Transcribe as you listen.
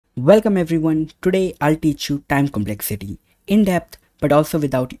Welcome everyone. Today I'll teach you time complexity in depth but also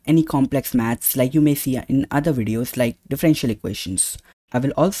without any complex maths like you may see in other videos like differential equations. I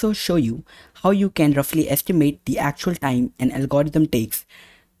will also show you how you can roughly estimate the actual time an algorithm takes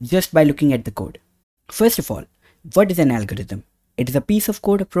just by looking at the code. First of all, what is an algorithm? It is a piece of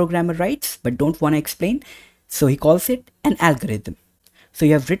code a programmer writes but don't want to explain, so he calls it an algorithm. So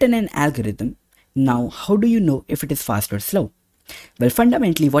you have written an algorithm. Now how do you know if it is fast or slow? Well,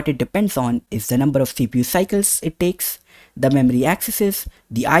 fundamentally what it depends on is the number of CPU cycles it takes, the memory accesses,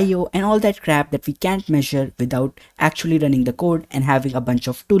 the IO and all that crap that we can't measure without actually running the code and having a bunch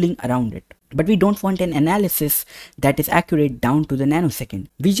of tooling around it. But we don't want an analysis that is accurate down to the nanosecond.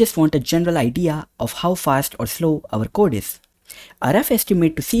 We just want a general idea of how fast or slow our code is. A rough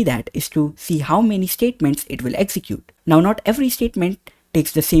estimate to see that is to see how many statements it will execute. Now, not every statement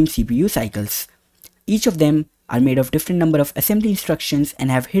takes the same CPU cycles. Each of them are made of different number of assembly instructions and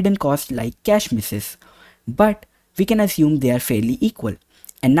have hidden costs like cache misses. But we can assume they are fairly equal.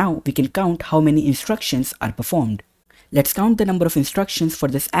 And now we can count how many instructions are performed. Let's count the number of instructions for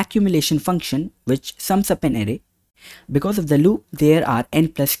this accumulation function which sums up an array. Because of the loop, there are n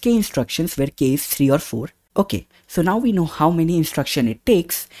plus k instructions where k is 3 or 4. Okay, so now we know how many instructions it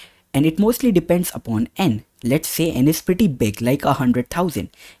takes and it mostly depends upon n. Let's say n is pretty big like 100,000.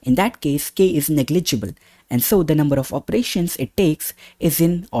 In that case, k is negligible and so the number of operations it takes is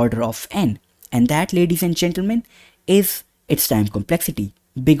in order of n. And that, ladies and gentlemen, is its time complexity,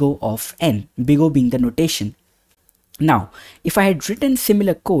 big O of n, big O being the notation. Now, if I had written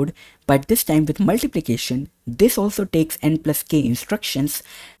similar code, but this time with multiplication, this also takes n plus k instructions,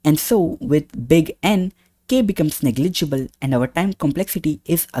 and so with big N, k becomes negligible and our time complexity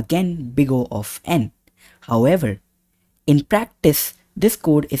is again big O of n. However, in practice, this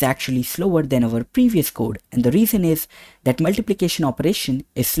code is actually slower than our previous code, and the reason is that multiplication operation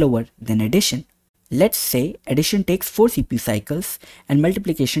is slower than addition. Let's say addition takes 4 CPU cycles and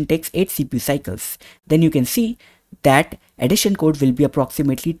multiplication takes 8 CPU cycles. Then you can see that addition code will be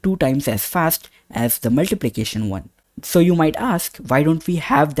approximately 2 times as fast as the multiplication one. So you might ask, why don't we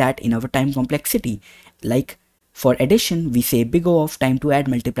have that in our time complexity? Like for addition, we say big O of time to add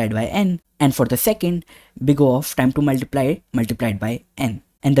multiplied by n, and for the second, big O of time to multiply multiplied by n.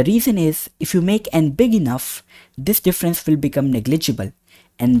 And the reason is, if you make n big enough, this difference will become negligible.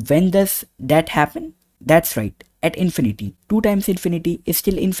 And when does that happen? That's right, at infinity. 2 times infinity is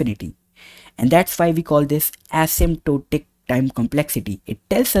still infinity. And that's why we call this asymptotic time complexity. It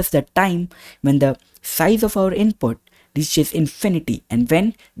tells us the time when the size of our input reaches infinity, and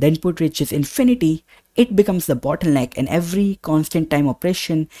when the input reaches infinity, it becomes the bottleneck and every constant time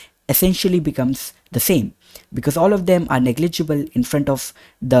operation essentially becomes the same because all of them are negligible in front of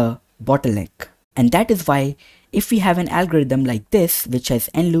the bottleneck. And that is why if we have an algorithm like this which has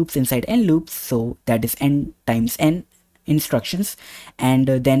n loops inside n loops, so that is n times n instructions and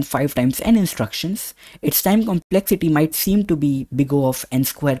then 5 times n instructions, its time complexity might seem to be big O of n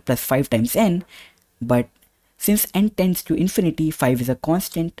squared plus 5 times n, but since n tends to infinity, 5 is a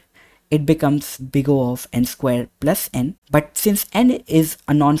constant, it becomes big O of n squared plus n. But since n is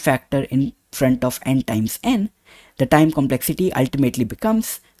a non-factor in front of n times n, the time complexity ultimately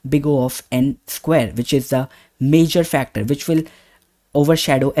becomes big O of n squared, which is the major factor which will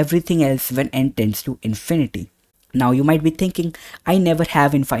overshadow everything else when n tends to infinity. Now you might be thinking, I never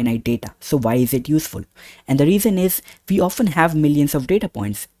have infinite data, so why is it useful? And the reason is, we often have millions of data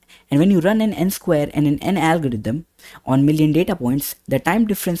points. And when you run an n square and an n algorithm on million data points, the time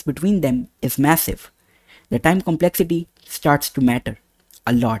difference between them is massive. The time complexity starts to matter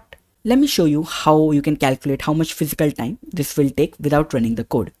a lot. Let me show you how you can calculate how much physical time this will take without running the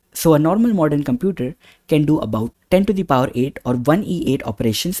code. So a normal modern computer can do about 10 to the power 8 or 1e8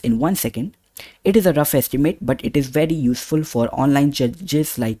 operations in 1 second. It is a rough estimate, but it is very useful for online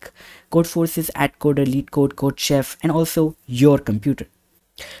judges like Codeforces, AtCoder, LeetCode, CodeChef, and also your computer.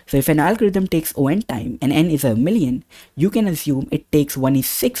 So if an algorithm takes on time and n is a million, you can assume it takes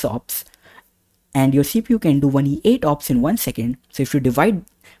 1e6 ops and your CPU can do 1e8 ops in 1 second. So if you divide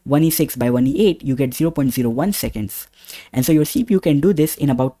 1e6 by 1e8, you get 0.01 seconds. And so your CPU can do this in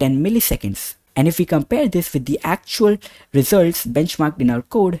about 10 milliseconds. And if we compare this with the actual results benchmarked in our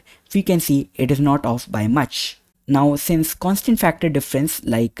code, we can see it is not off by much. Now, since constant factor difference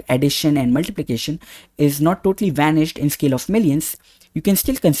like addition and multiplication is not totally vanished in scale of millions, you can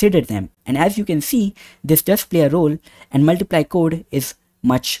still consider them. And as you can see, this does play a role, and multiply code is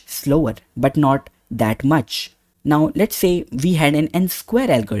much slower, but not that much. Now, let's say we had an n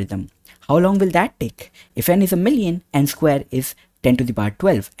square algorithm. How long will that take? If n is a million, n square is 10 to the power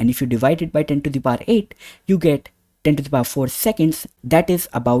 12, and if you divide it by 10 to the power 8, you get 10 to the power 4 seconds, that is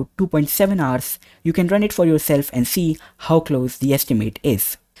about 2.7 hours. You can run it for yourself and see how close the estimate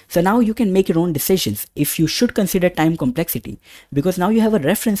is. So now you can make your own decisions if you should consider time complexity, because now you have a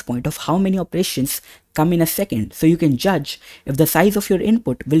reference point of how many operations come in a second, so you can judge if the size of your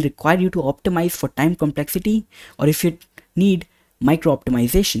input will require you to optimize for time complexity or if you need micro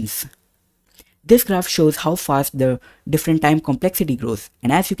optimizations. This graph shows how fast the different time complexity grows,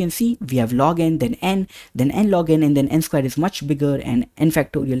 and as you can see, we have log n, then n log n, and then n squared is much bigger, and n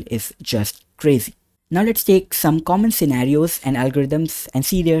factorial is just crazy. Now let's take some common scenarios and algorithms and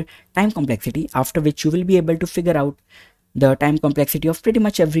see their time complexity, after which you will be able to figure out the time complexity of pretty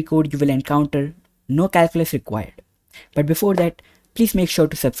much every code you will encounter. No calculus required. But before that, please make sure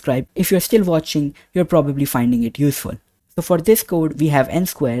to subscribe. If you're still watching, you're probably finding it useful. So for this code, we have n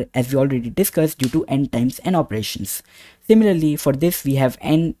square, as we already discussed, due to n times n operations. Similarly, for this, we have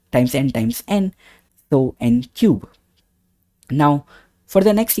n times n, so n cube. Now, for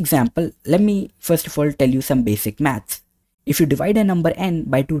the next example, let me first of all tell you some basic maths. If you divide a number n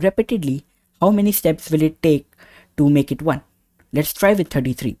by 2 repeatedly, how many steps will it take to make it 1? Let's try with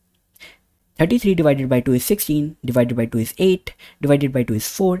 33. 33 divided by 2 is 16, divided by 2 is 8, divided by 2 is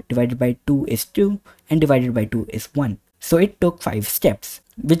 4, divided by 2 is 2, and divided by 2 is 1. So it took 5 steps,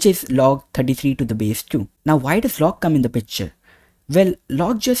 which is log 33 to the base 2. Now why does log come in the picture? Well,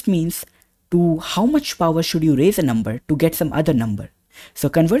 log just means to how much power should you raise a number to get some other number. So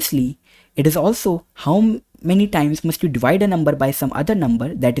conversely, it is also how many times must you divide a number by some other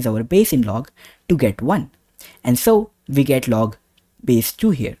number, that is our base in log, to get 1. And so we get log base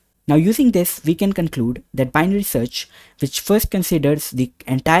 2 here. Now using this, we can conclude that binary search, which first considers the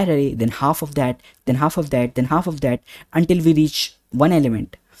entire array, then half of that, then half of that, then half of that, until we reach one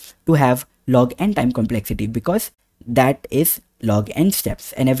element, to have log n time complexity, because that is log n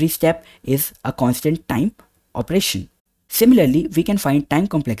steps, and every step is a constant time operation. Similarly, we can find time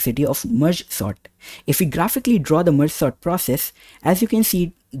complexity of merge sort. If we graphically draw the merge sort process, as you can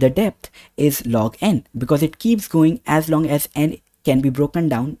see, the depth is log n, because it keeps going as long as n can be broken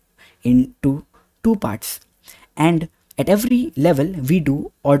down into 2 parts. And at every level, we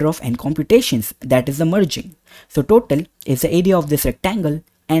do order of n computations, that is the merging. So total is the area of this rectangle,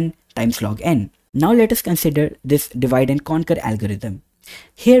 n times log n. Now let us consider this divide and conquer algorithm.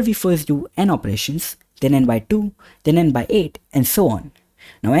 Here we first do n operations, then n by 2, then n by 8, and so on.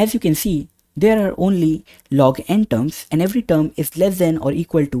 Now as you can see, there are only log n terms, and every term is less than or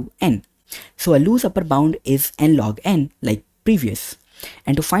equal to n. So a loose upper bound is n log n, like previous.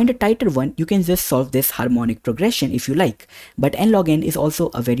 And to find a tighter one, you can just solve this harmonic progression if you like, but n log n is also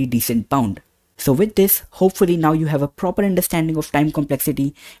a very decent bound. So with this, hopefully now you have a proper understanding of time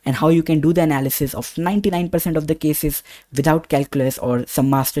complexity and how you can do the analysis of 99% of the cases without calculus or some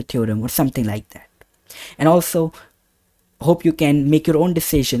master theorem or something like that. And also, hope you can make your own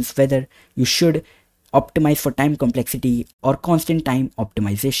decisions whether you should optimize for time complexity or constant time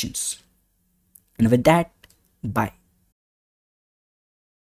optimizations. And with that, bye.